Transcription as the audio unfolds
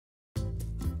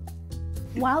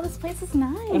Wow, this place is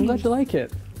nice. I'm glad you like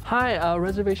it. Hi,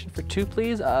 reservation for 2,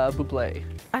 please. Buble.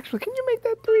 Actually, can you make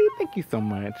that 3? Thank you so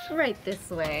much. Right this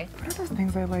way. What are those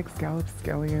things I like? Scallops,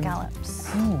 scallions?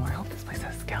 Scallops. Oh, I hope this place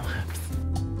has scallops.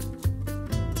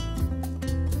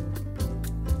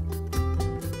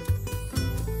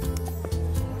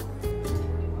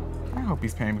 I hope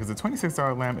he's paying because a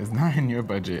 $26 lamb is not in your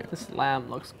budget. This lamb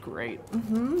looks great.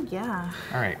 Yeah.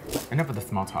 All right, enough of the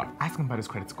small talk. Ask him about his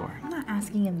credit score. I'm not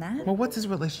asking him that. Well, what's his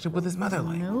relationship with his mother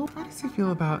like? Nope. How does he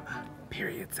feel about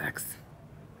period sex?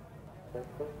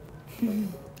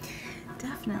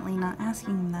 Definitely not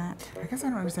asking him that. I guess I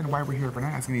don't understand why we're here if we're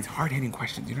not asking these hard-hitting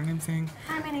questions. You know what I'm saying?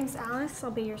 Hi, my name's Alice.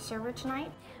 I'll be your server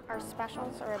tonight. Our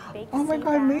specials are a baked Oh my sea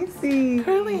God, bass. Macy.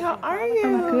 Curly, how are you?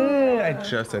 I'm good. I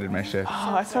just started my shift.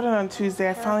 Oh, I started on Tuesday.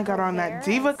 I finally got on that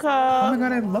Diva Oh Cup. my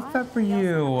God, I love that for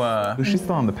you. She's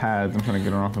still on the pads. I'm trying to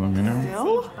get her off of them, you know?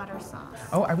 Still? Sage butter sauce.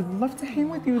 Oh, I would love to hang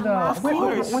with you though. Of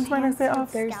course. When's my next day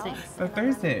off? Thursday.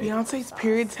 Thursday. Beyonce's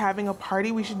period's having a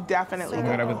party. We should definitely Oh my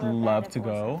God, I go. would love to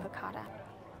go. Piccata.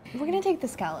 We're gonna take the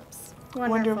scallops.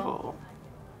 Wonderful.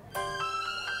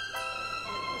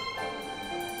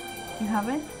 You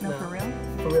haven't? No, for real?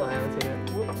 For real, I haven't seen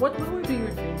it. What would be your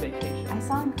dream vacation? I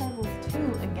saw Incredibles 2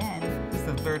 again. This is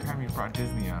the 3rd time you've brought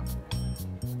Disney up.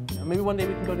 Maybe one day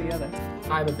we can go together.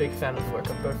 I'm a big fan of the work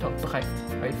of Bertolt Brecht.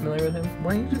 Are you familiar with him?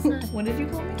 Why you just say? What did you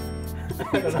call me?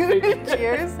 I don't know.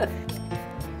 Cheers.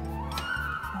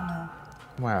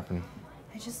 What happened?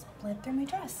 I just bled through my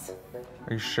dress.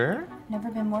 Are you sure? Never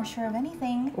been more sure of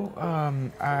anything. Oh,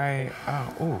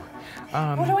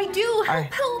 What do I do? I-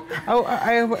 Help! Oh,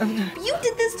 You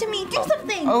did this to me. Do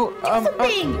something. Oh, do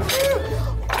something.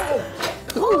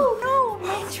 Oh no,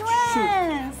 my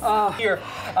dress. Here,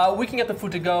 we can get the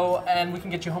food to go, and we can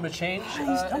get you home to change.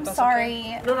 if I'm that's sorry.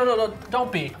 Okay. No,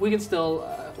 don't be. We can still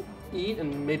eat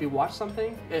and maybe watch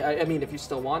something. I mean, if you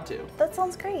still want to. That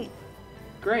sounds great.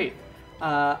 Great.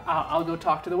 I'll go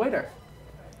talk to the waiter.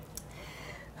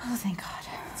 Oh, thank God.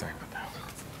 sorry about that.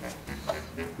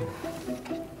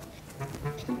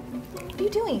 What are you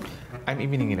doing? I'm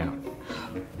evening it out.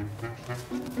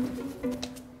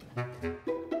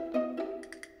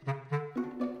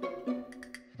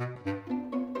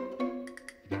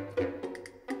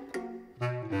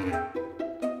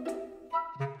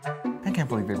 I can't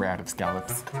believe they were out of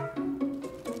scallops.